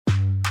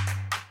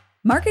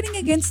Marketing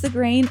Against the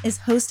Grain is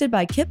hosted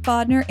by Kip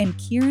Bodner and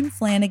Kieran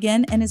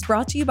Flanagan and is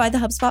brought to you by the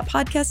HubSpot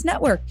Podcast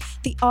Network,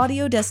 the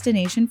audio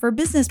destination for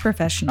business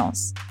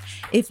professionals.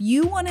 If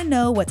you want to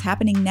know what's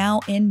happening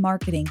now in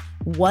marketing,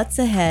 what's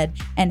ahead,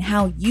 and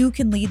how you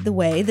can lead the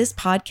way, this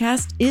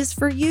podcast is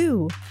for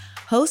you.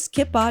 Hosts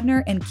Kip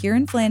Bodner and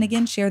Kieran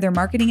Flanagan share their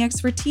marketing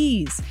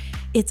expertise.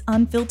 It's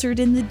unfiltered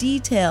in the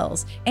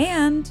details,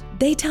 and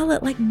they tell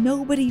it like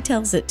nobody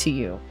tells it to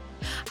you.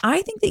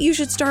 I think that you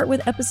should start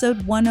with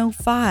episode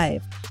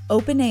 105.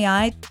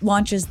 OpenAI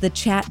launches the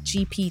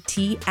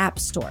ChatGPT App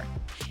Store.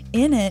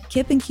 In it,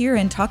 Kip and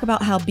Kieran talk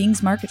about how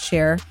Bing's market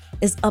share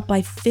is up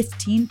by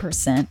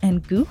 15%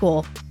 and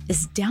Google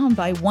is down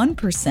by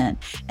 1%.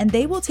 And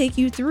they will take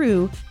you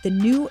through the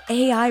new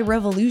AI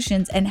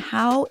revolutions and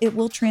how it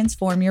will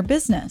transform your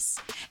business.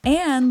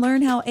 And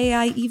learn how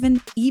AI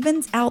even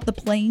evens out the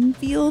playing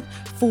field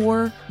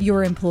for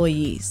your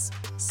employees.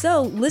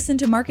 So listen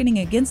to Marketing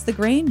Against the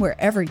Grain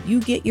wherever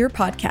you get your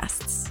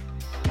podcasts.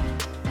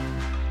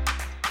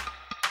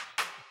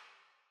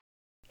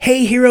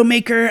 Hey, Hero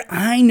Maker,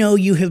 I know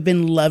you have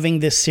been loving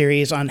this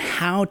series on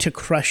how to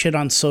crush it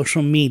on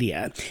social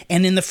media.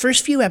 And in the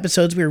first few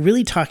episodes, we were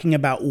really talking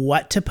about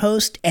what to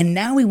post. And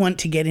now we want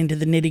to get into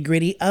the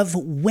nitty-gritty of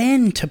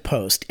when to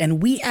post.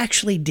 And we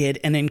actually did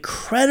an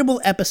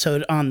incredible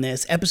episode on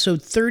this,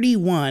 episode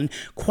 31,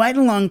 quite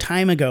a long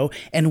time ago.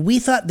 And we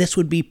thought this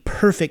would be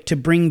perfect to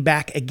bring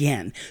back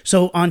again.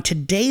 So on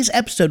today's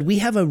episode, we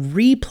have a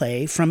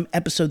replay from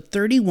episode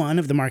 31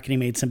 of the Marketing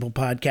Made Simple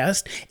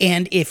podcast.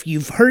 And if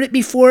you've heard it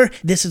before,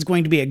 this is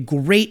going to be a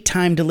great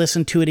time to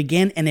listen to it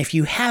again. And if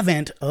you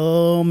haven't,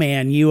 oh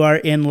man, you are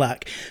in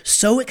luck.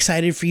 So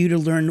excited for you to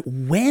learn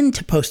when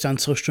to post on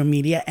social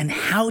media and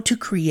how to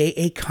create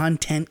a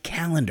content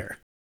calendar.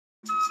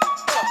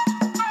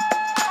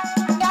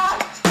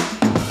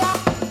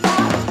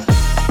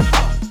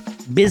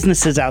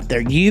 Businesses out there,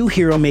 you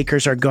hero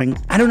makers are going,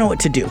 I don't know what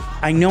to do.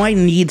 I know I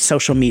need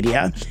social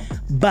media,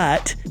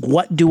 but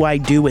what do I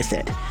do with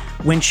it?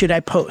 When should I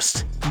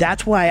post?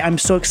 That's why I'm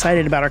so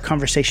excited about our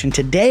conversation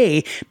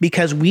today,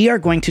 because we are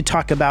going to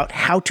talk about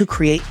how to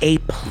create a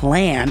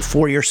plan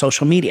for your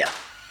social media.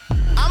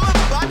 I'm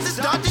about to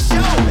start the show.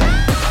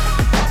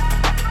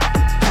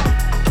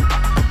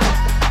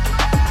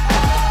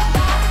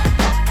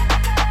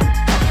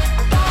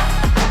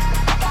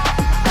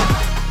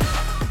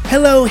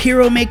 Hello,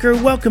 Hero Maker.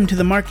 Welcome to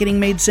the Marketing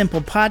Made Simple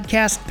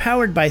podcast,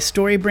 powered by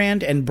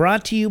StoryBrand and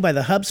brought to you by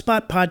the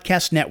HubSpot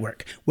Podcast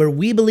Network, where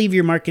we believe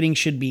your marketing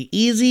should be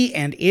easy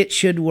and it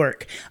should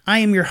work. I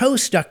am your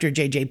host, Dr.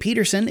 JJ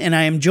Peterson, and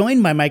I am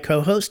joined by my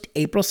co-host,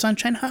 April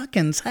Sunshine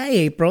Hawkins. Hi,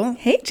 April.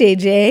 Hey,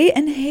 JJ,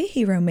 and hey,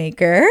 Hero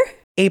Maker.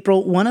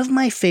 April, one of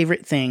my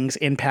favorite things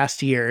in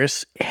past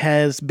years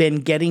has been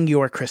getting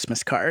your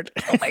Christmas card.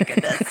 Oh my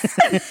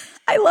goodness.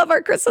 I love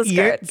our Christmas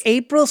cards.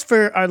 April's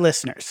for our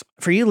listeners,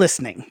 for you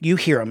listening, you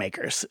hero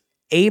makers.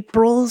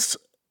 April's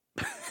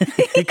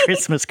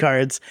Christmas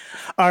cards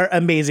are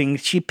amazing.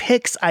 She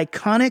picks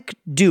iconic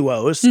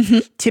duos,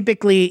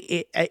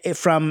 typically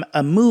from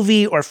a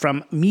movie or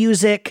from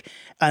music,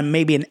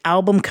 maybe an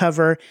album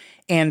cover,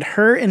 and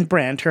her and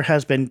Brent, her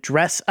husband,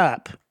 dress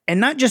up. And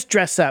not just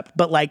dress up,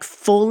 but like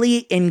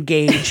fully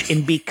engage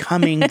in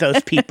becoming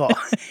those people.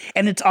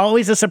 And it's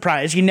always a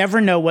surprise. You never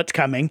know what's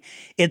coming.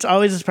 It's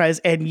always a surprise.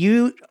 And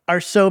you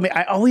are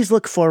I always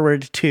look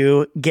forward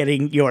to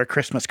getting your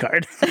Christmas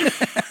card.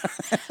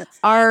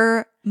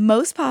 Our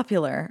most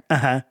popular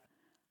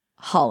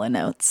Hall &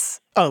 Oates.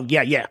 Oh,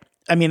 yeah.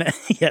 I mean,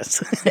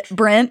 yes.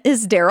 Brent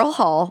is Daryl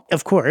Hall.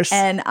 Of course.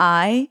 And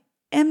I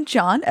am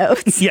John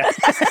Oates. Yeah.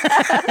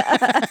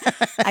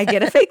 I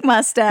get a fake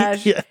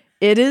mustache. Yeah.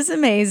 It is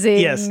amazing.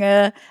 Yes.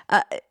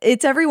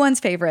 It's everyone's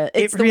favorite.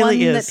 It's the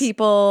really one is. that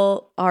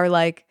people are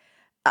like,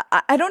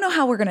 I don't know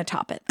how we're going to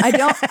top it. I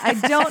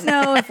don't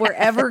know if we're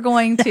ever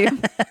going to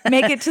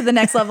make it to the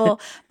next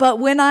level. But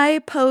when I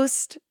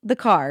post the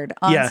card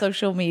on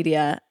social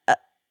media,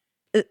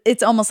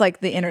 it's almost like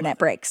the internet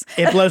breaks.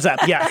 It blows up.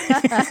 Yeah.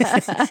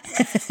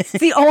 It's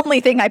the only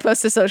thing I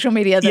post to social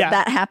media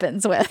that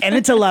happens with. And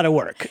it's a lot of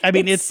work. I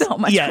mean, it's so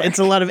much work. It's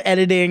a lot of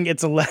editing.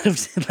 It's a lot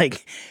of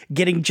like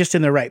getting just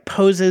in the right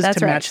poses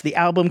to match the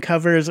album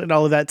covers and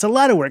all of that. It's a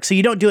lot of work. So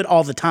you don't do it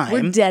all the time.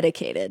 We're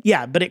dedicated.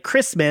 Yeah. But at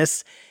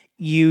Christmas,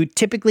 you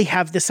typically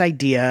have this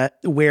idea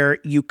where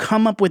you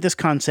come up with this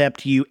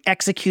concept, you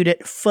execute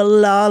it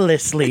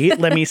flawlessly,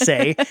 let me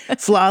say,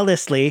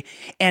 flawlessly,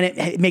 and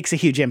it makes a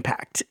huge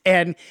impact.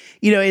 And,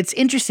 you know, it's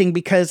interesting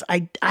because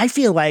I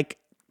feel like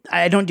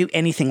I don't do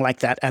anything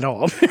like that at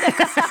all.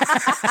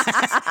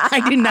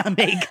 I do not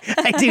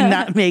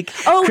make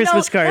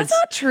Christmas cards. That's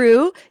not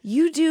true.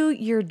 You do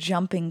your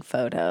jumping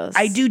photos.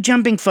 I do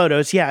jumping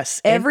photos, yes.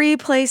 Every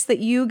place that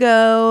you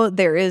go,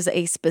 there is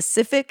a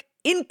specific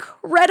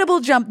incredible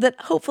jump that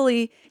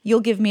hopefully you'll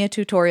give me a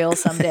tutorial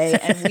someday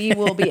and we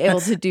will be able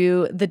to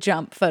do the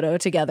jump photo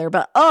together.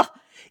 But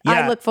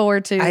I look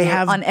forward to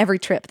on every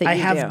trip that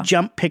you do. I have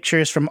jump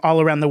pictures from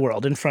all around the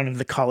world, in front of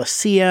the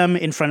Colosseum,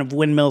 in front of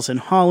windmills in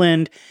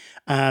Holland,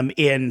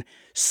 in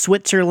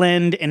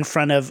Switzerland, in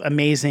front of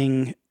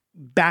amazing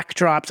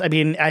backdrops. I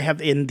mean, I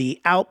have in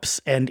the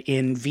Alps and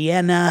in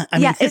Vienna. I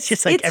mean, it's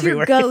just like it's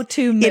everywhere. Your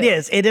go-to move.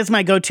 It is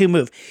my go-to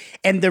move.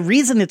 And the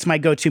reason it's my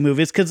go-to move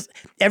is because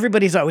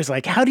everybody's always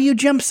like, how do you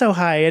jump so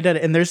high?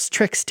 And there's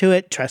tricks to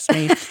it, trust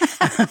me.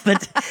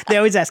 But they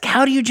always ask,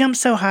 how do you jump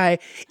so high?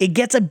 It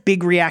gets a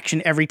big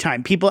reaction every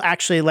time. People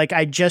actually, like,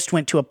 I just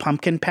went to a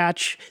pumpkin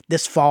patch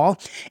this fall,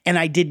 and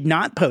I did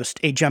not post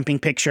a jumping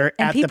picture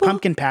at the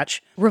pumpkin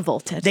patch.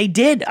 Revolted. They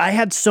did. I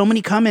had so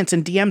many comments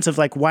and DMs of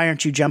like, why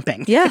aren't you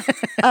jumping? Yeah.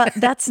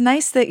 That's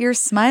nice that you're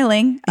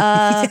smiling.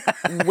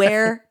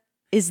 Where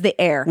is the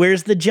air?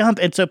 Where's the jump?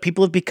 And so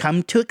people have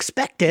become to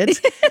expect it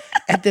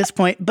at this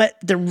point. But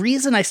the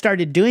reason I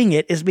started doing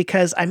it is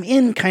because I'm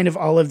in kind of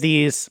all of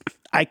these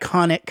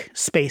iconic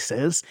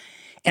spaces,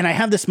 and I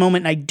have this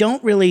moment and I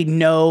don't really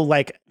know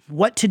like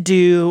what to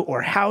do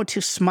or how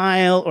to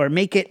smile or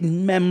make it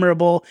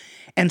memorable.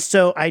 And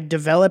so I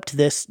developed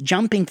this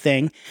jumping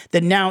thing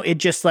that now it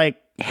just like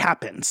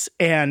happens.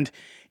 And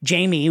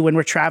Jamie, when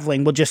we're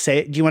traveling, will just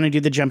say, do you want to do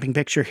the jumping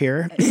picture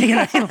here?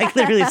 Like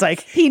literally it's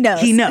like, He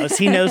knows.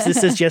 He knows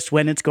this is just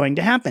when it's going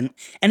to happen.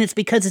 And it's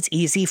because it's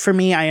easy for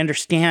me. I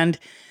understand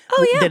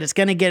that it's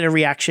going to get a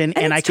reaction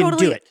and I can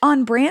totally do it.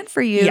 On brand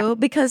for you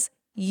because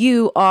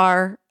you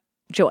are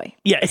joy.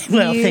 Yeah.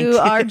 Well, thank you. You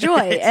are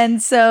joy.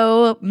 And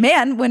so,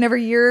 man, whenever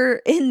you're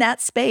in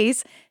that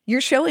space,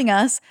 you're showing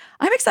us,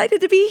 I'm excited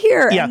to be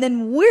here. Yeah. And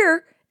then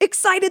we're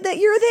excited that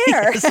you're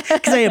there.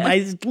 Because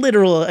I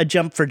literal a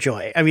jump for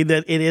joy. I mean,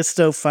 that it is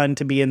so fun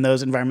to be in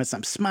those environments.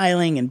 I'm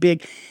smiling and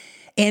big.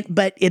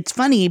 But it's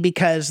funny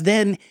because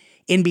then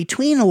in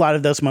between a lot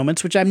of those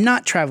moments, which I'm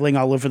not traveling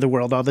all over the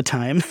world all the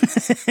time,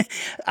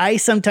 I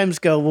sometimes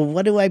go, well,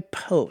 what do I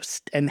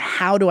post and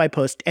how do I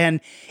post?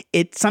 And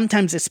it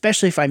sometimes,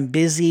 especially if I'm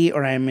busy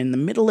or I'm in the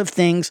middle of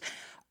things,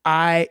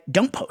 I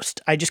don't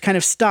post. I just kind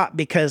of stop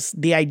because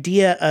the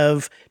idea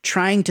of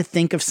trying to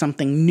think of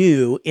something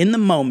new in the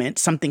moment,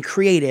 something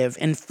creative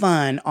and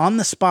fun on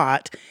the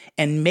spot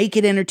and make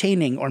it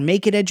entertaining or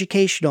make it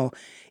educational,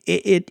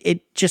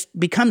 it just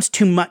becomes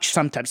too much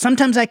sometimes.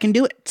 Sometimes I can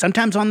do it.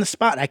 Sometimes on the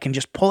spot, I can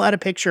just pull out a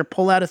picture,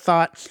 pull out a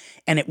thought,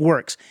 and it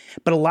works.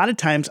 But a lot of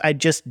times I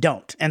just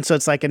don't. And so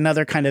it's like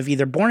another kind of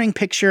either boring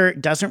picture,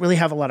 doesn't really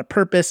have a lot of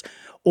purpose,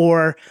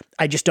 or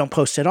I just don't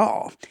post at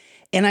all.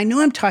 And I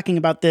know I'm talking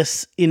about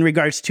this in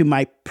regards to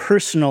my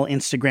personal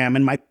Instagram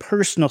and my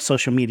personal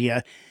social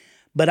media,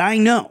 but I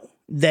know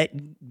that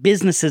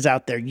businesses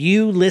out there,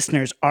 you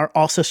listeners, are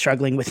also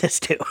struggling with this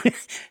too.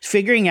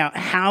 Figuring out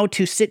how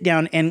to sit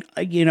down and,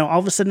 all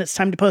of a sudden it's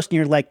time to post and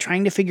you're like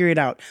trying to figure it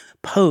out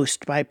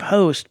post by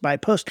post by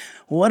post.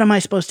 What am I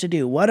supposed to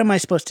do? What am I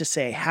supposed to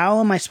say? How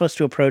am I supposed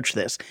to approach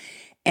this?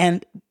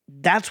 And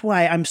that's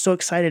why I'm so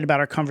excited about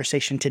our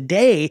conversation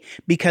today,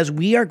 because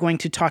we are going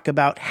to talk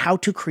about how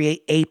to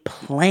create a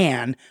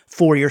plan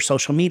for your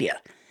social media.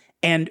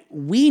 And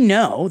we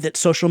know that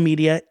social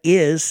media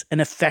is an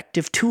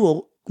effective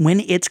tool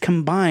when it's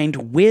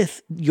combined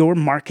with your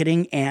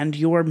marketing and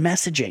your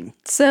messaging.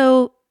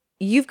 So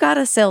you've got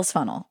a sales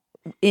funnel.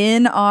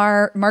 In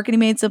our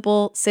Marketing Made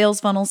Simple sales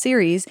funnel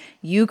series,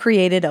 you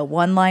created a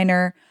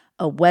one-liner,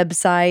 a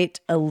website,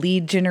 a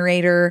lead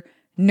generator,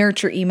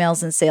 nurture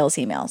emails, and sales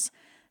emails.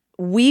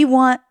 We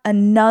want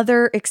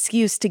another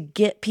excuse to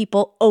get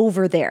people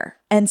over there.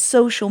 And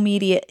social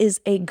media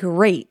is a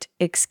great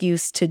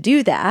excuse to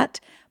do that.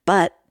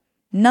 But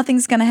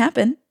nothing's going to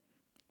happen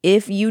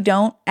if you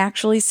don't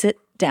actually sit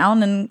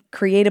down and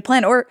create a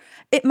plan. Or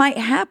it might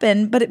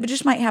happen, but it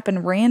just might happen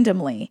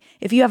randomly.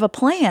 If you have a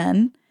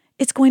plan,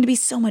 it's going to be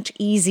so much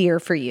easier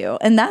for you.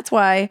 And that's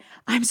why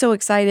I'm so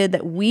excited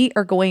that we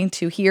are going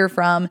to hear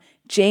from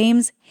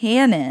James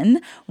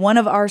Hannon, one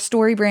of our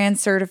StoryBrand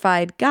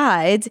certified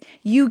guides.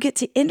 You get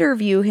to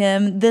interview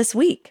him this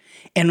week.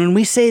 And when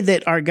we say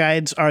that our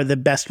guides are the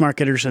best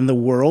marketers in the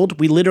world,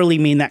 we literally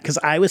mean that, because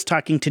I was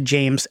talking to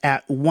James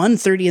at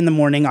 1:30 in the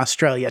morning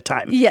Australia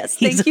time. Yes,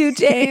 thank you,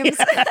 James.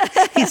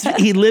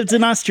 He lives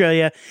in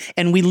Australia,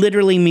 and we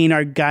literally mean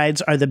our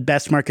guides are the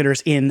best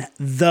marketers in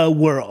the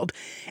world.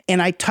 And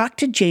I talked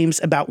to James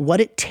about what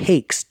it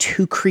takes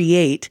to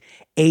create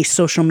a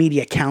social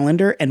media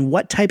calendar and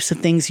what types of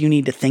things you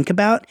need to think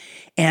about.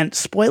 And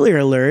spoiler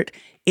alert,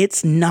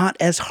 it's not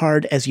as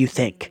hard as you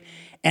think.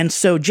 And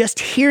so just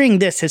hearing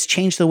this has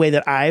changed the way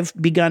that I've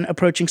begun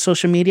approaching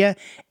social media.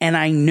 And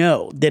I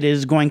know that it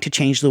is going to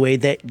change the way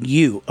that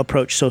you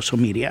approach social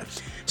media.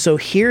 So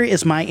here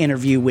is my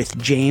interview with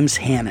James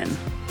Hannon.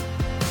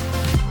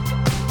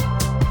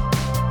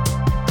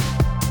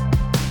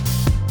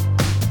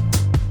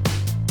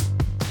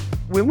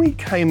 When we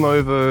came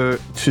over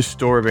to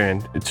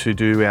StoryBrand to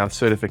do our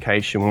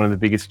certification, one of the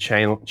biggest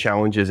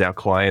challenges our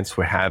clients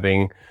were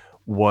having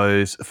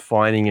was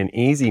finding an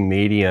easy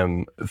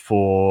medium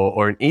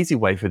or an easy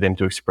way for them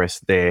to express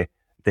their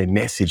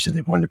message that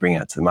they wanted to bring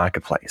out to the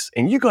marketplace.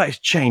 And you guys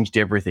changed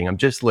everything. I'm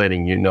just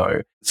letting you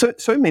know.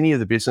 So many of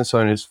the business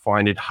owners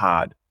find it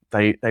hard.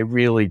 They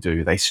really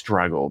do. They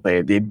struggle.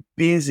 They're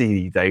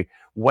busy. They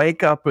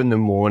wake up in the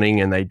morning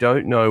and they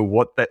don't know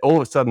all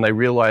of a sudden they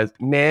realize,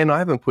 man, I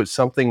haven't put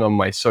something on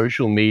my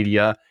social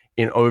media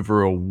in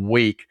over a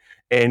week.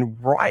 And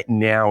right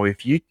now,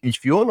 if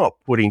you're not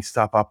putting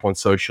stuff up on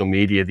social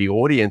media, the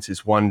audience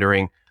is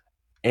wondering,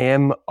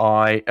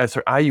 are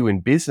you in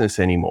business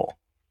anymore?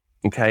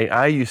 Okay,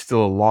 are you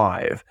still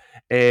alive?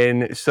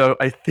 And so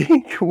I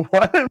think one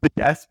of the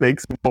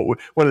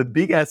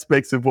big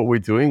aspects of what we're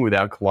doing with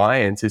our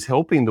clients is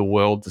helping the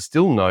world to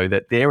still know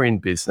that they're in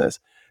business,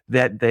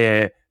 that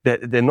they're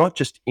not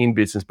just in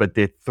business, but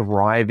they're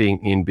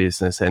thriving in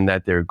business, and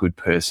that they're a good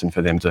person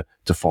for them to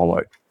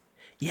follow.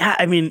 Yeah,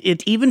 I mean,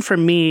 even for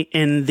me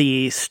in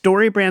the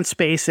story brand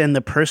space and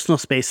the personal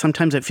space,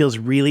 sometimes it feels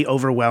really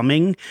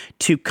overwhelming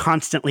to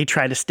constantly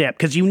try to stay up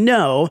because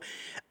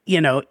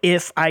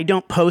if I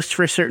don't post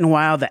for a certain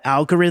while, the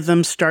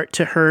algorithms start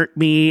to hurt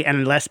me and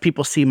unless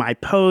people see my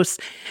posts.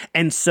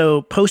 And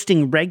so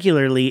posting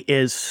regularly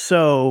is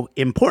so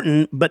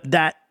important, but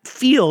that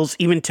feels,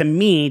 even to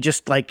me,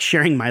 just like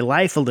sharing my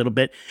life a little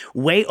bit,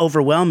 way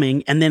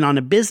overwhelming. And then on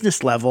a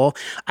business level,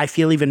 I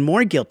feel even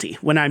more guilty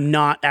when I'm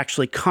not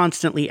actually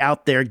constantly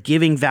out there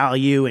giving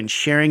value and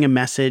sharing a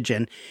message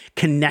and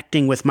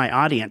connecting with my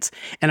audience.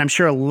 And I'm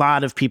sure a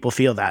lot of people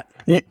feel that.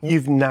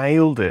 You've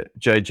nailed it,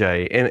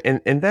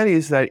 JJ. And that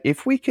is that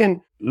if we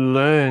can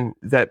learn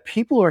that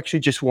people are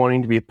actually just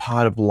wanting to be a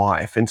part of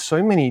life. And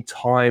so many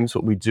times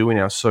what we do in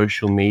our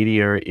social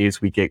media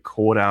is we get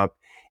caught up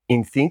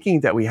in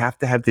thinking that we have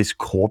to have this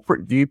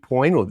corporate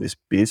viewpoint or this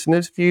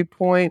business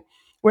viewpoint,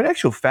 when in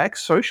actual fact,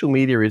 social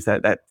media is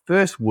that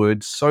first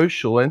word,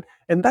 social, and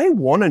they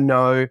want to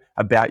know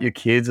about your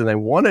kids, and they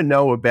want to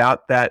know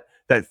about that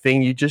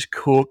thing you just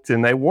cooked,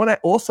 and they want to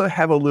also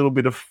have a little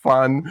bit of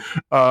fun.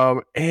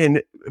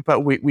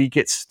 But we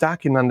get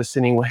stuck in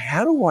understanding, well,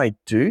 how do I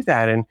do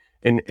that?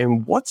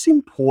 And what's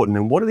important,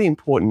 and what are the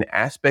important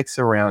aspects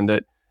around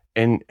it,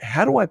 and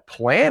how do I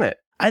plan it?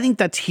 I think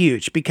that's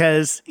huge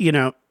because,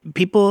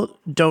 people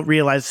don't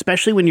realize,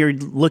 especially when you're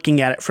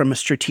looking at it from a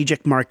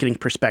strategic marketing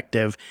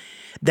perspective,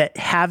 that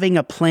having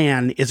a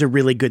plan is a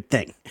really good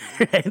thing,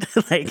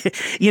 right?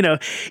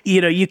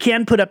 You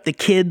can put up the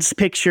kids'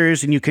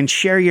 pictures and you can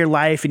share your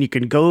life and you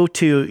can go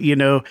to,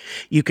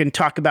 you can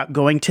talk about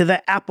going to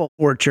the apple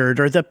orchard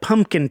or the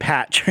pumpkin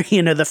patch, or,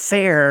 the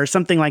fair or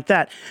something like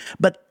that.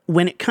 But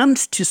when it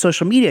comes to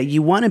social media,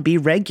 you want to be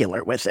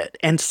regular with it.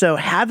 And so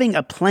having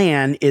a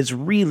plan is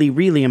really,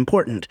 really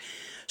important.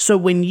 So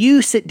when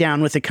you sit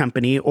down with a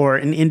company or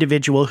an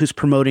individual who's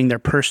promoting their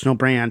personal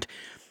brand,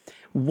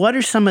 what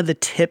are some of the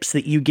tips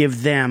that you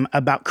give them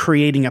about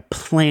creating a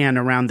plan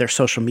around their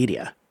social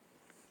media?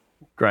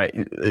 Great.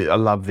 I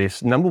love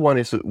this. Number one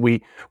is that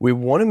we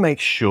want to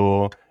make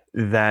sure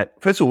that,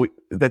 first of all,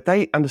 that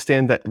they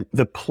understand that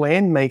the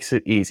plan makes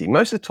it easy.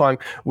 Most of the time,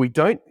 we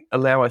don't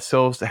allow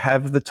ourselves to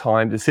have the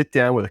time to sit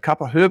down with a cup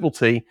of herbal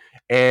tea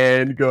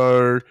and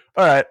go,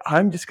 all right,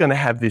 I'm just going to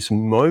have this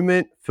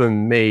moment for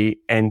me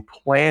and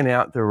plan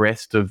out the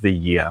rest of the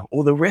year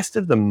or the rest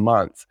of the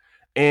month.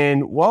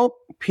 And while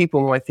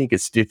people might think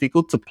it's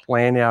difficult to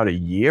plan out a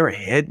year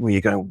ahead, where you're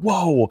going,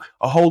 whoa,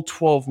 a whole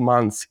 12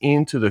 months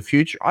into the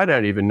future, I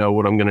don't even know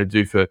what I'm going to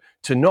do for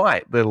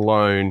tonight, let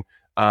alone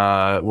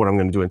what I'm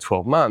going to do in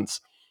 12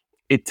 months.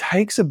 It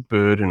takes a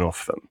burden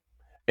off them.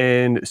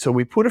 And so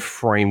we put a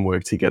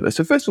framework together.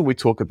 So first of all, we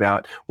talk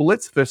about, well,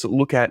 let's first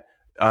look at,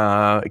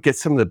 get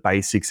some of the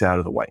basics out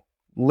of the way.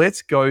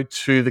 Let's go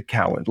to the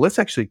calendar. Let's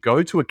actually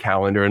go to a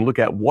calendar and look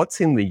at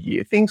what's in the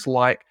year. Things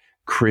like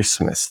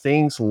Christmas,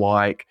 things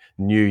like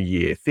New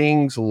Year,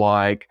 things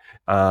like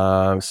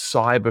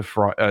Cyber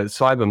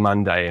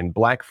Monday and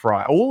Black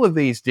Friday, all of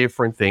these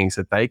different things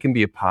that they can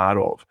be a part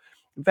of.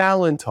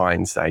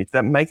 Valentine's Day,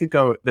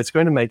 that's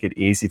going to make it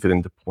easy for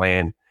them to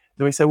plan.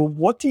 Then we say, well,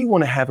 what do you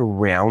want to have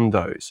around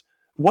those?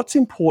 What's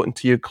important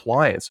to your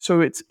clients? So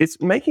it's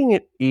making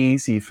it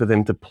easy for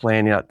them to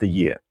plan out the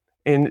year.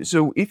 And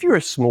so if you're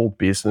a small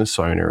business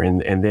owner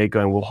and they're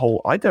going,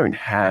 well, I don't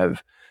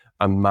have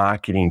a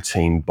marketing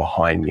team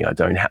behind me.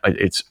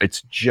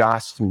 It's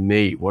just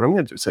me. What I'm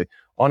going to do is say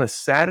on a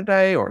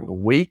Saturday or on the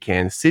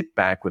weekend, sit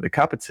back with a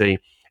cup of tea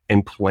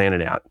and plan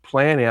it out.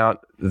 Plan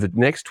out the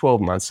next 12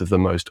 months of the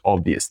most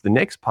obvious. The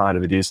next part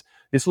of it is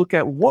look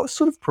at what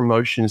sort of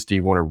promotions do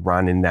you want to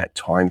run in that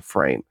time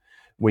frame.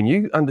 When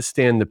you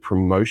understand the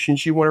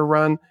promotions you want to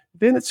run,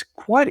 then it's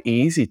quite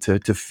easy to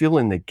fill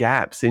in the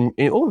gaps. And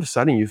all of a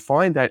sudden you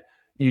find that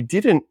you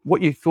didn't,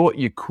 what you thought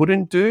you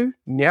couldn't do,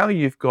 now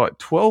you've got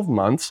 12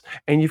 months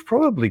and you've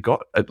probably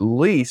got at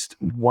least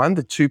 1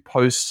 to 2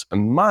 posts a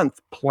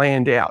month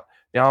planned out.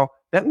 Now,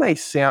 that may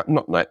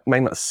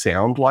not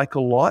sound like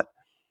a lot,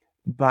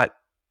 but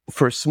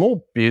for a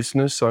small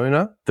business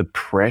owner, the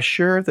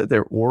pressure that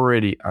they're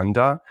already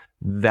under,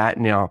 that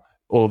now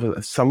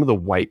some of the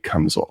weight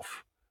comes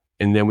off.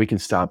 And then we can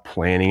start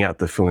planning out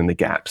to fill in the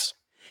gaps.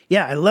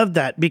 Yeah, I love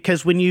that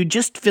because when you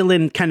just fill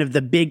in kind of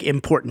the big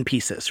important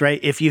pieces, right?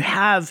 If you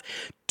have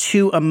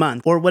 2 a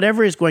month or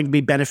whatever is going to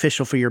be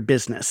beneficial for your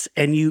business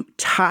and you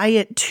tie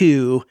it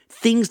to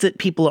things that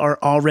people are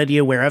already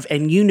aware of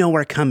and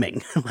are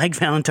coming, like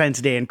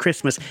Valentine's Day and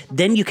Christmas,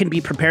 then you can be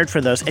prepared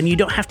for those and you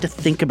don't have to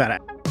think about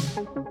it.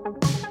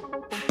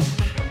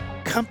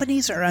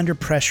 Companies are under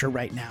pressure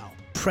right now.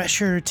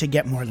 Pressure to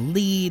get more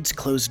leads,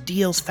 close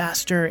deals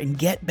faster, and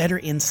get better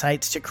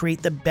insights to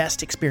create the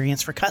best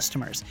experience for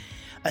customers.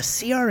 A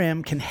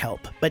CRM can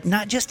help, but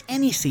not just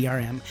any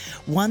CRM,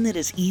 one that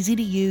is easy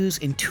to use,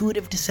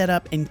 intuitive to set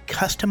up, and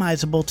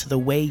customizable to the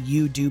way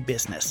you do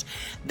business.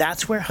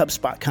 That's where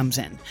HubSpot comes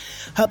in.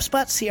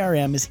 HubSpot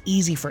CRM is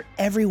easy for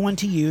everyone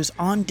to use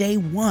on day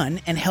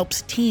one and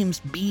helps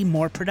teams be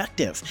more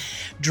productive.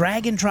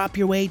 Drag and drop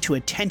your way to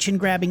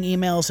attention-grabbing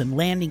emails and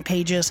landing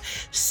pages,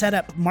 set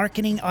up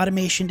marketing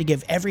automation to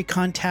give every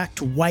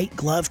contact white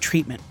glove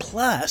treatment.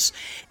 Plus,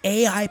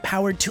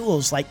 AI-powered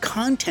tools like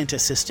Content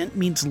Assistant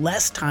means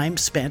less time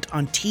spent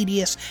on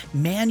tedious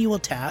manual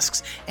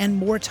tasks and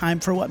more time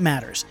for what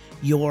matters,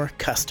 your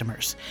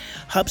customers.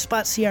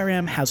 HubSpot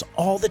CRM has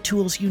all the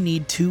tools you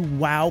need to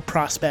wow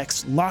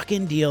prospects, lock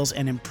in deals,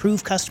 and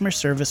improve customer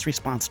service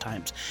response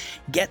times.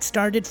 Get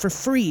started for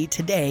free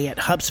today at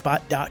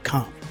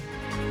HubSpot.com.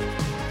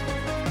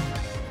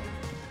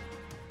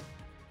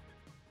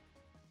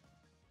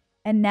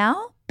 And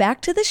now,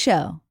 back to the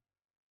show.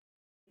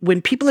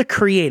 When people are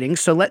creating,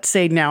 so let's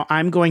say now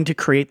I'm going to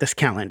create this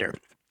calendar.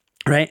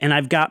 Right. And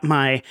I've got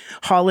my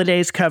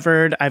holidays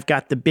covered. I've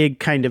got the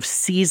big kind of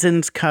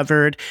seasons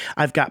covered.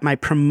 I've got my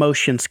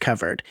promotions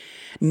covered.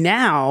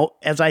 Now,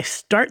 as I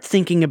start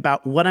thinking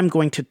about what I'm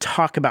going to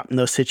talk about in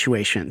those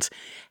situations,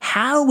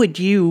 how would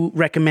you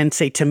recommend,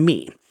 say, to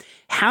me,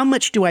 how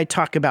much do I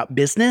talk about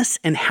business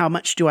and how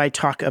much do I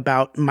talk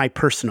about my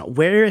personal?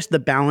 Where is the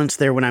balance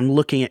there when I'm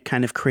looking at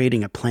kind of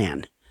creating a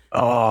plan?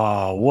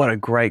 Oh, what a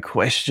great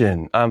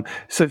question.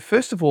 So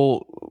first of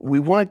all, we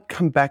want to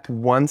come back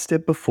one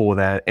step before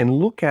that and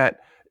look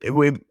at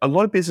where a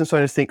lot of business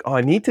owners think, oh,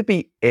 I need to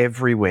be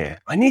everywhere.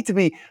 I need to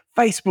be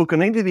Facebook, I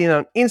need to be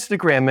on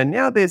Instagram, and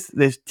now there's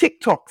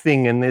TikTok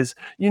thing, and there's,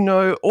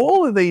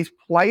 all of these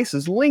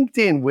places,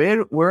 LinkedIn,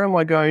 where am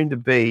I going to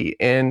be?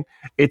 And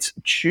it's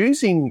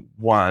choosing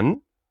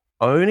one,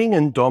 owning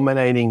and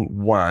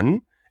dominating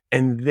one,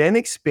 and then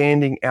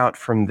expanding out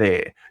from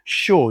there.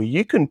 Sure,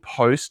 you can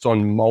post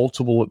on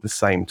multiple at the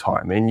same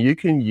time, and you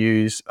can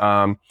use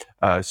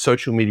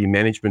social media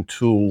management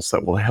tools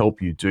that will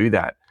help you do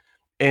that.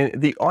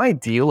 And the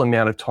ideal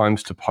amount of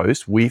times to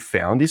post, we've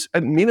found, is a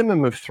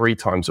minimum of 3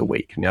 times a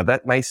week. Now,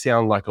 that may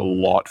sound like a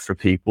lot for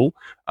people,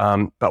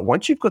 but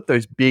once you've got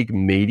those big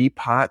meaty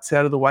parts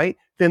out of the way,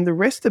 then the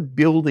rest are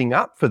building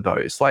up for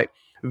those. Like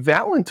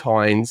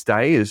Valentine's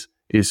Day is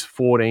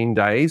 14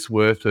 days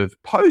worth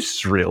of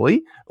posts,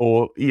 really,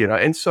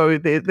 and so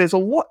there's a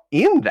lot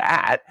in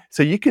that,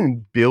 so you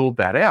can build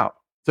that out.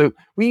 So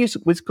we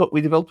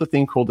developed a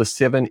thing called the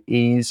 7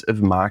 E's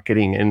of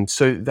marketing, and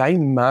so they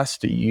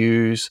must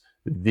use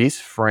this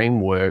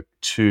framework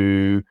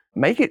to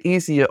make it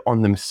easier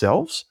on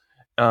themselves,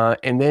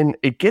 and then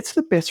it gets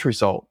the best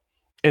result.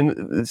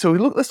 And so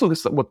let's look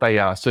at what they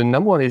are. So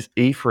number 1 is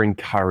E for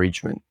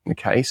encouragement.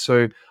 Okay,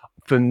 so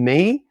for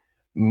me,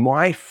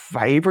 my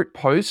favorite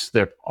posts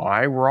that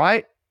I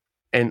write,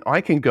 and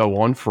I can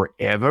go on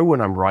forever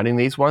when I'm writing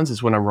these ones,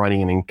 is when I'm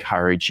writing an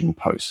encouraging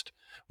post.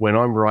 When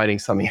I'm writing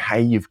something,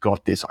 hey, you've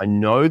got this. I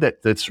know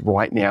that this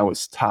right now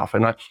is tough.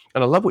 And I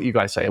love what you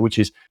guys say, which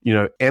is,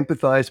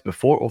 empathize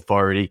before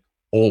authority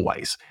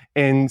always.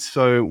 And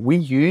so we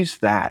use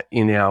that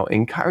in our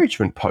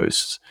encouragement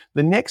posts.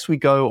 The next we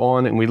go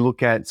on and we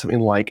look at something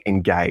like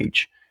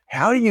engage.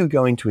 How are you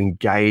going to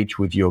engage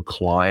with your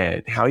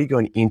client? How are you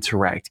going to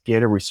interact,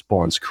 get a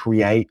response,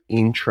 create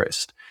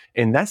interest?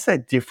 And that's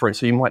that difference.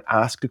 So you might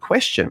ask a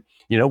question,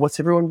 what's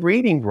everyone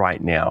reading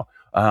right now?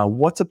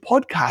 What's a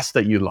podcast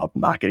that you love?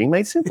 Marketing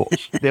Made Simple.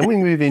 Then we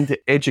move into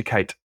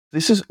educate.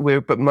 This is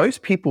but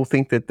most people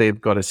think that they've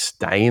got to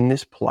stay in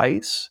this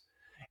place.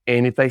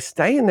 And if they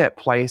stay in that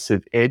place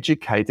of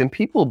educate, then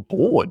people are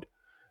bored.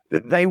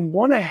 They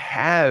want to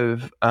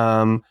have,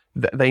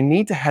 they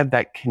need to have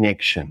that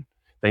connection.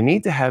 They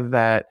need to have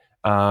that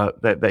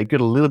they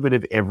get a little bit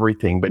of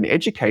everything. But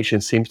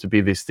education seems to be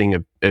this thing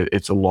of,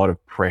 it's a lot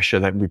of pressure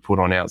that we put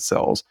on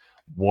ourselves.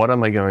 What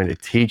am I going to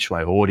teach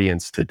my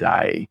audience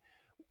today?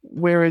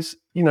 Whereas,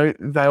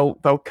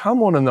 they'll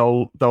come on and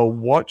they'll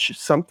watch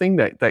something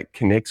that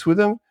connects with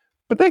them,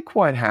 but they're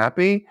quite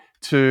happy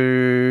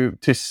to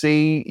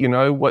see,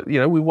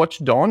 we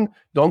watched Don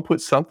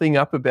put something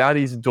up about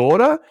his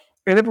daughter.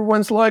 And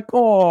everyone's like,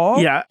 oh,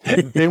 yeah.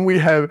 Then we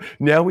have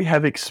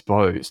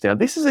expose. Now,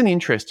 this is an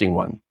interesting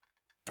one.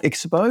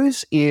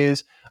 Expose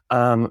is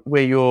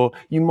where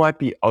you might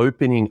be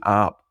opening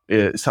up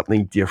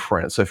something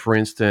different. So, for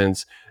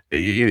instance,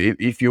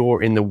 if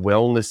you're in the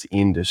wellness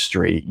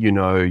industry,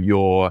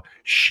 you're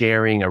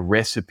sharing a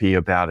recipe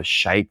about a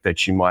shake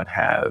that you might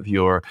have.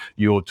 You're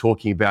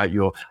talking about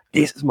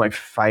this is my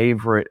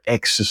favorite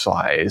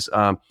exercise.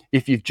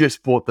 If you've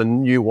just bought the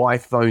new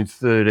iPhone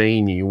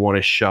 13, you want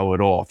to show it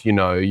off.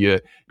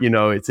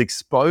 It's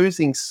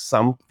exposing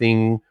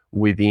something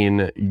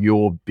within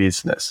your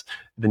business.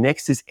 The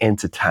next is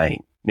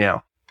entertain.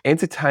 Now,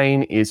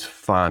 entertain is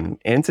fun.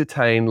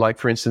 Entertain, like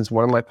for instance,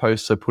 one of my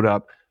posts I put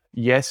up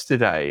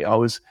yesterday,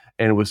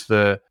 it was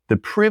the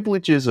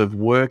privileges of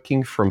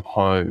working from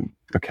home.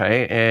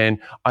 Okay. And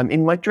I'm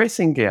in my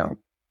dressing gown.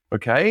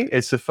 Okay.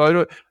 It's a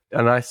photo.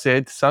 And I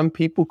said, some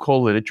people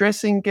call it a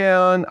dressing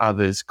gown,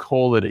 others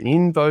call it an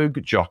in vogue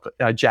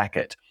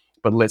jacket,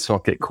 but let's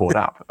not get caught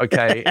up.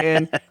 Okay.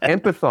 And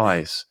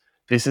empathize.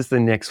 This is the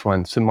next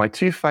one. So my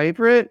two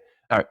favorite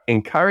are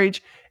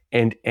encourage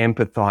and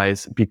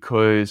empathize,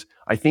 because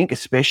I think,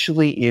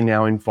 especially in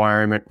our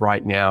environment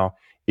right now,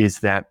 is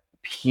that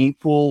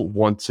people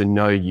want to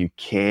know you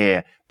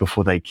care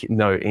before they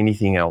know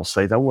anything else.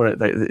 They don't want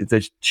to,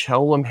 they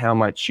tell them how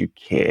much you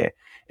care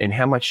and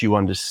how much you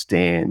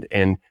understand.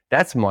 And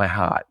that's my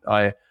heart.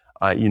 I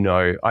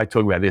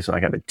talk about this and I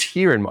got a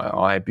tear in my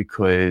eye,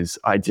 because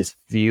I just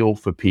feel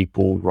for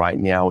people right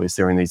now as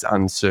they're in these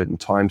uncertain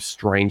times,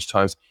 strange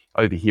times.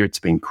 Over here, it's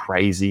been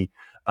crazy.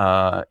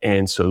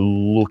 And so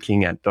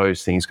looking at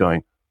those things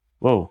going,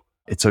 whoa,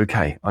 it's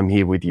okay. I'm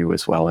here with you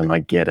as well. And I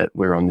get it.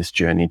 We're on this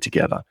journey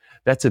together.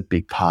 That's a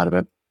big part of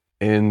it.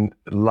 And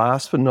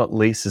last but not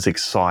least is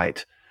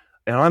excite.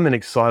 And I'm an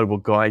excitable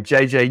guy.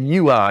 JJ,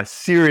 you are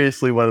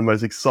seriously one of the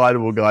most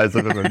excitable guys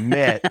I've ever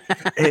met.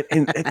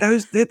 And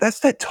that's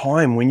that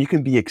time when you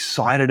can be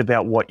excited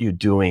about what you're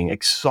doing,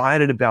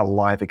 excited about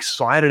life,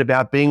 excited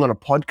about being on a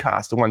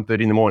podcast at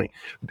 1:30 in the morning,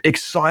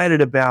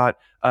 excited about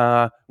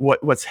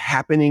what's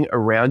happening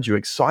around you,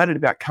 excited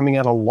about coming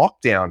out of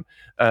lockdown,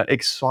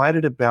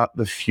 excited about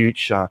the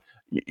future.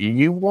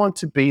 You want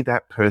to be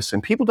that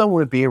person. People don't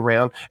want to be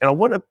around.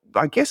 And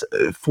I guess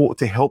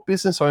to help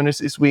business owners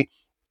is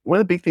one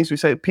of the big things we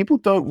say, people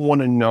don't want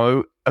to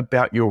know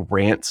about your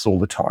rants all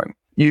the time.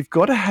 You've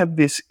got to have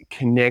this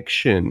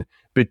connection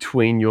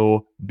between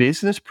your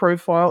business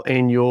profile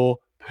and your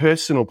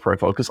personal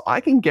profile, because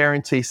I can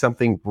guarantee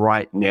something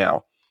right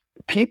now.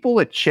 People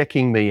are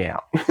checking me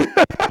out.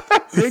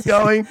 They're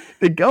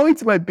going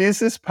to my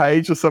business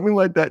page or something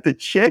like that to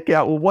check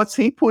out, well, what's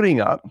he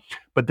putting up?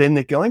 But then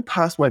they're going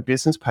past my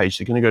business page.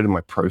 They're going to go to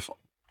my profile,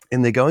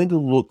 and they're going to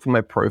look for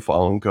my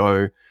profile and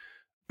go,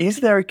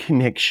 is there a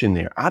connection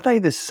there? Are they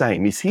the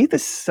same? Is he the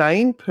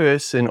same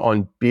person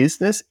on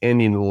business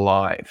and in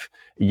life?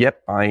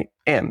 Yep, I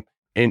am.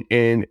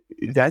 And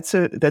that's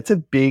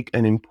a big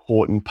and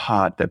important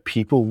part that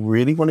people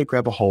really want to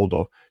grab a hold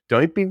of.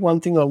 Don't be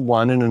one thing on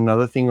one and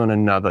another thing on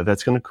another.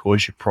 That's going to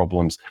cause you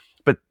problems.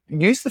 But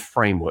use the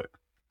framework.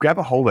 Grab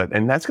a hold of it,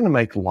 and that's going to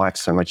make life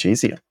so much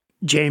easier.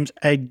 James,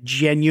 I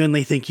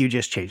genuinely think you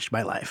just changed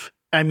my life.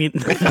 I mean,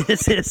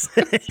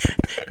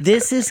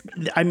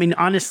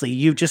 honestly,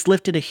 you've just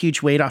lifted a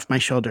huge weight off my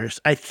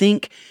shoulders. I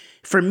think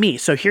for me,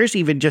 so here's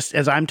even just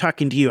as I'm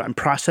talking to you, I'm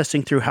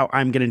processing through how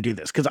I'm going to do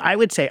this. Because I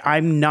would say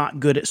I'm not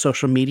good at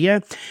social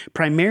media,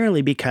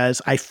 primarily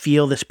because I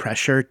feel this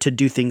pressure to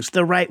do things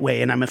the right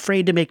way. And I'm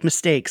afraid to make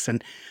mistakes.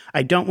 And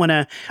I don't want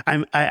to,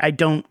 I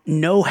don't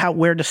know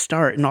where to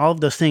start and all of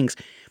those things.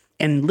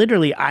 And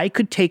literally, I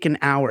could take an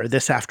hour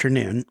this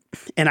afternoon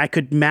and I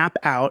could map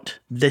out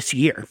this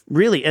year,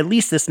 really, at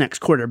least this next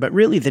quarter, but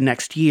really the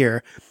next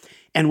year.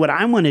 And what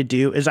I want to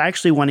do is I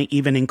actually want to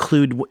even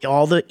include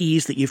all the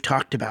E's that you've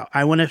talked about.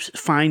 I want to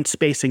find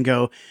space and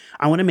go,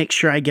 I want to make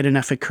sure I get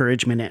enough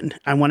encouragement in.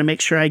 I want to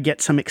make sure I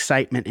get some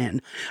excitement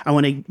in. I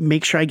want to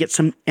make sure I get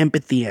some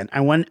empathy in.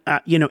 I want,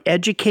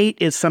 educate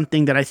is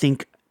something that I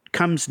think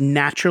comes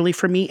naturally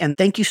for me. And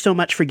thank you so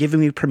much for giving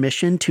me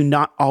permission to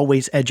not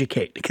always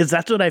educate, because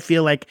that's what I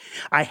feel like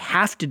I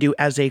have to do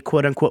as a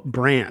quote unquote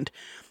brand.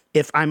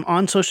 If I'm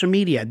on social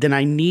media, then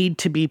I need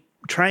to be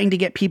trying to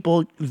get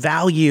people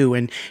value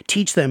and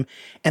teach them.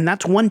 And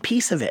that's one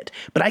piece of it.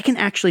 But I can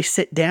actually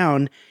sit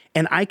down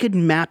and I could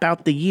map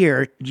out the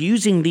year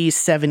using these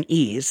 7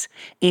 E's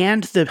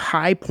and the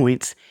high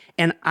points,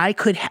 and I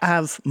could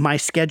have my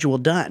schedule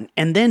done.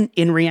 And then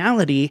in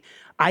reality,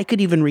 I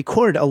could even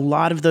record a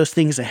lot of those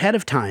things ahead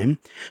of time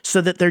so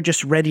that they're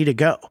just ready to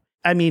go.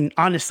 I mean,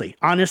 honestly,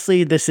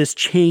 this has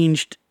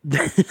changed.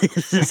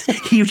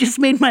 You just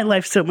made my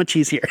life so much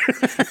easier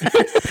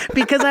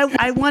because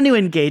I want to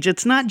engage.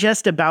 It's not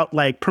just about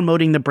like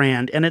promoting the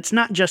brand, and it's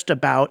not just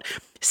about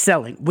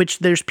selling, which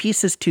there's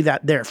pieces to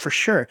that there for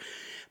sure.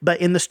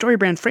 But in the Story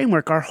Brand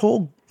Framework, our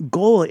whole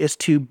goal is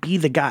to be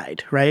the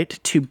guide, right?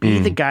 To be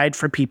the guide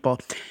for people.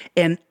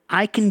 And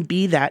I can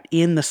be that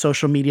in the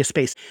social media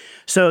space.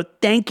 So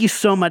thank you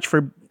so much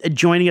for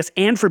joining us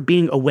and for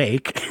being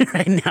awake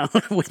right now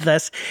with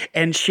us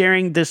and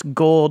sharing this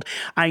gold.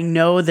 I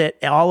know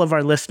that all of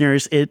our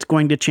listeners, it's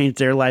going to change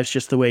their lives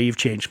just the way you've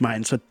changed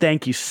mine. So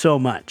thank you so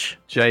much.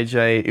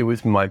 JJ, it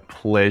was my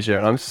pleasure.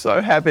 And I'm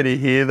so happy to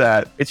hear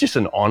that. It's just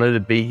an honor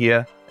to be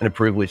here and a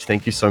privilege.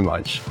 Thank you so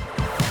much.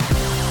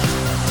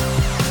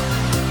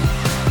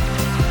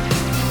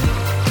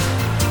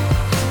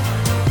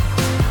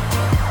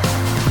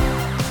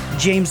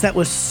 James, that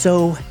was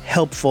so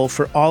helpful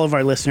for all of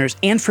our listeners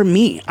and for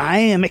me. I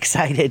am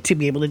excited to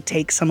be able to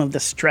take some of the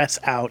stress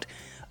out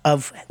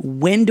of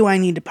when do I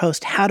need to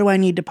post, how do I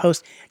need to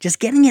post, just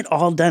getting it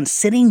all done.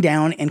 Sitting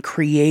down and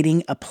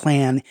creating a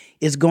plan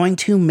is going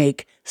to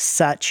make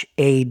such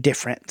a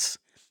difference.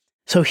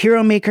 So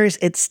Hero Makers,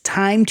 it's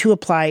time to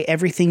apply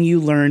everything you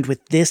learned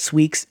with this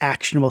week's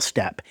actionable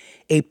step.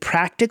 A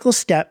practical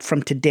step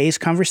from today's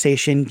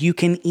conversation you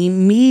can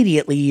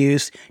immediately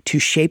use to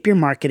shape your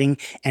marketing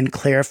and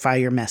clarify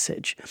your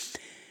message.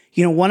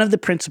 You know, one of the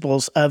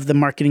principles of the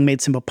Marketing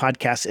Made Simple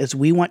podcast is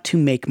we want to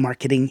make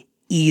marketing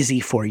easy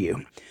for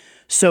you.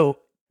 So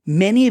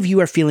many of you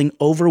are feeling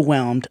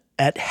overwhelmed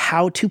at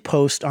how to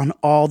post on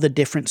all the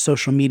different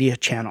social media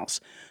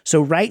channels.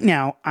 So right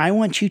now, I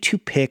want you to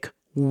pick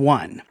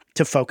one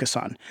to focus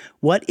on.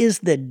 What is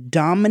the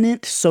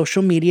dominant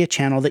social media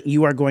channel that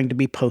you are going to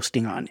be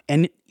posting on?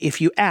 And if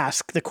you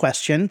ask the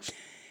question,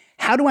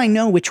 how do I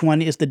know which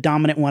one is the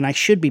dominant one I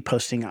should be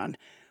posting on?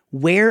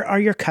 Where are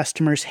your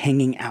customers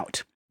hanging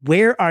out?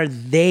 Where are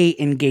they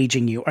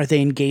engaging you? Are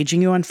they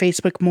engaging you on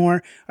Facebook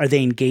more? Are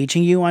they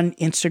engaging you on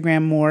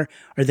Instagram more?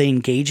 Are they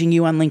engaging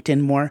you on LinkedIn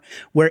more?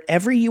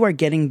 Wherever you are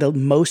getting the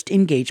most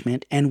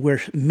engagement and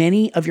where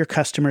many of your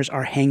customers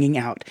are hanging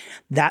out,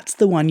 that's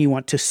the one you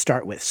want to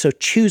start with. So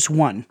choose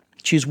one.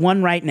 Choose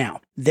one right now.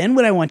 Then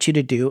what I want you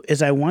to do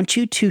is I want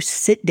you to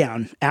sit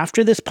down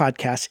after this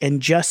podcast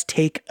and just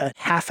take a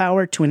half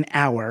hour to an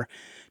hour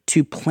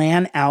to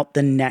plan out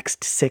the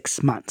next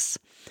 6 months.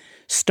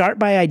 Start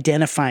by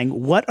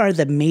identifying what are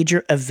the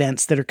major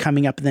events that are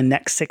coming up in the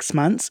next 6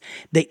 months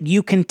that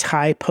you can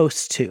tie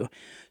posts to.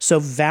 So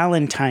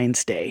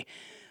Valentine's Day,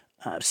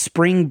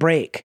 spring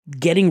break,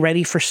 getting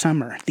ready for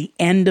summer, the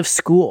end of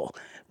school.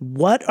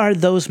 What are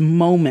those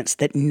moments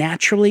that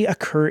naturally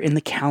occur in the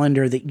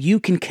calendar that you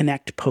can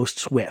connect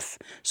posts with?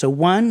 So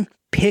 1,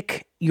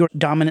 pick your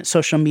dominant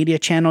social media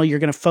channel you're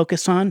going to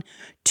focus on.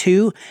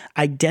 2,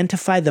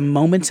 identify the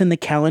moments in the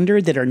calendar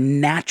that are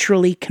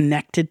naturally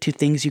connected to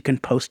things you can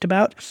post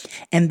about.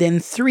 And then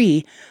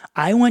 3,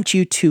 I want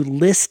you to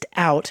list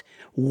out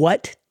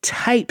what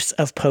types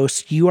of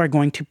posts you are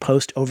going to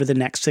post over the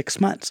next 6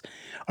 months.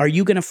 Are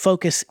you going to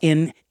focus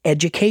in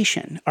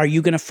education? Are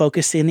you going to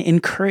focus in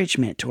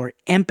encouragement or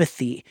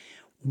empathy?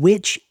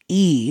 Which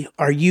E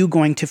are you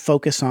going to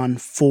focus on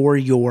for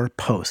your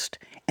post?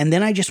 And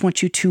then I just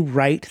want you to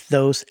write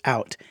those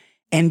out.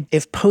 And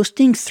if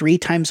posting 3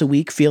 times a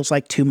week feels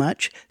like too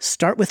much,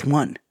 start with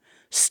 1.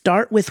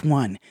 Start with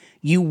 1.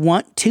 You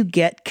want to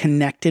get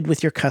connected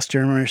with your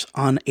customers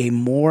on a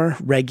more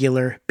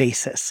regular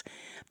basis.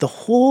 The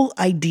whole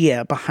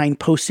idea behind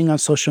posting on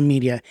social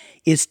media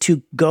is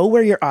to go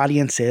where your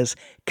audience is,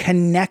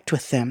 connect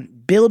with them,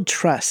 build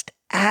trust,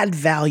 add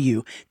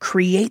value,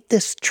 create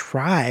this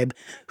tribe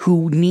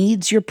who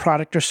needs your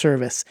product or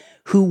service,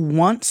 who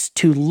wants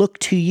to look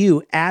to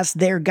you as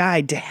their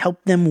guide to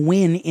help them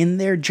win in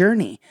their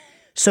journey.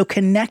 So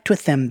connect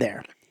with them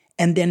there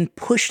and then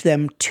push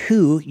them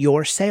to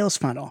your sales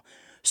funnel.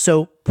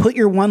 So put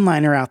your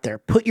one-liner out there,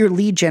 put your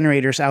lead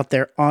generators out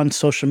there on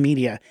social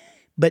media,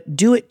 but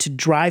do it to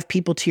drive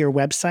people to your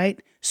website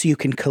so you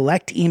can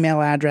collect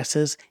email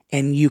addresses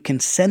and you can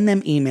send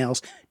them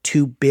emails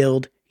to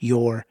build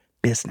your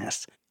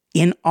business.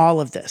 In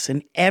all of this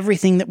and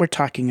everything that we're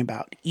talking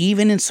about,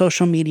 even in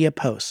social media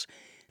posts,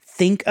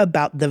 think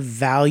about the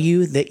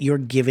value that you're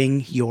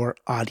giving your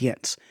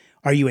audience.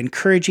 Are you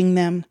encouraging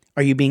them?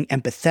 Are you being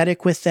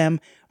empathetic with them?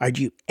 Are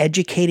you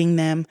educating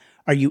them?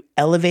 Are you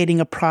elevating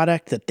a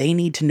product that they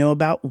need to know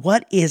about?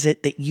 What is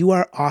it that you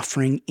are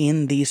offering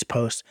in these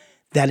posts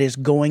that is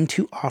going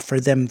to offer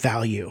them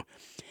value?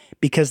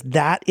 Because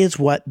that is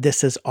what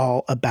this is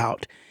all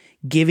about.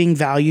 Giving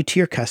value to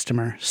your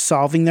customer,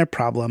 solving their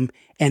problem,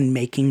 and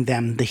making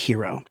them the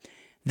hero.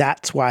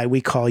 That's why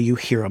we call you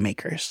Hero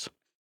Makers.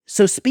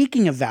 So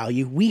speaking of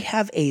value, we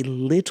have a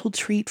little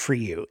treat for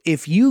you.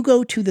 If you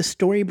go to the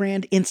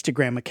StoryBrand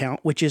Instagram account,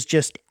 which is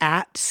just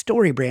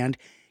 @StoryBrand,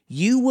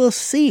 you will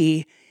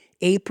see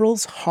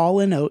April's Hall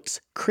 &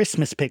 Oates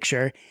Christmas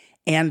picture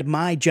and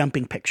my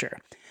jumping picture.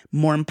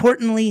 More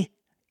importantly,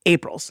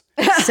 April's.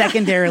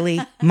 Secondarily,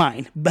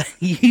 mine. But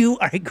you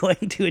are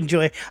going to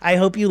enjoy. I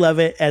hope you love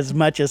it as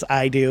much as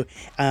I do.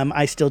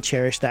 I still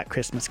cherish that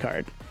Christmas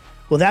card.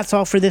 Well, that's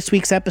all for this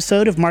week's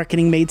episode of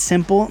Marketing Made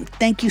Simple.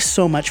 Thank you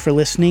so much for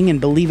listening and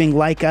believing,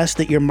 like us,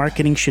 that your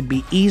marketing should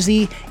be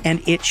easy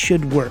and it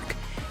should work.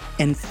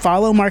 And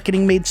follow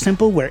Marketing Made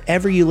Simple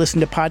wherever you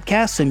listen to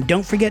podcasts. And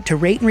don't forget to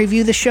rate and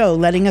review the show,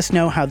 letting us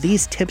know how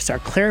these tips are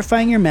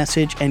clarifying your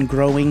message and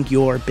growing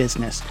your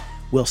business.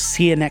 We'll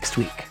see you next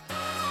week.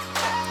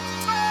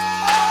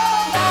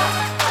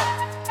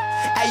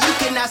 Hey, you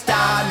cannot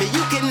stop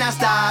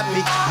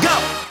me,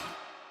 go!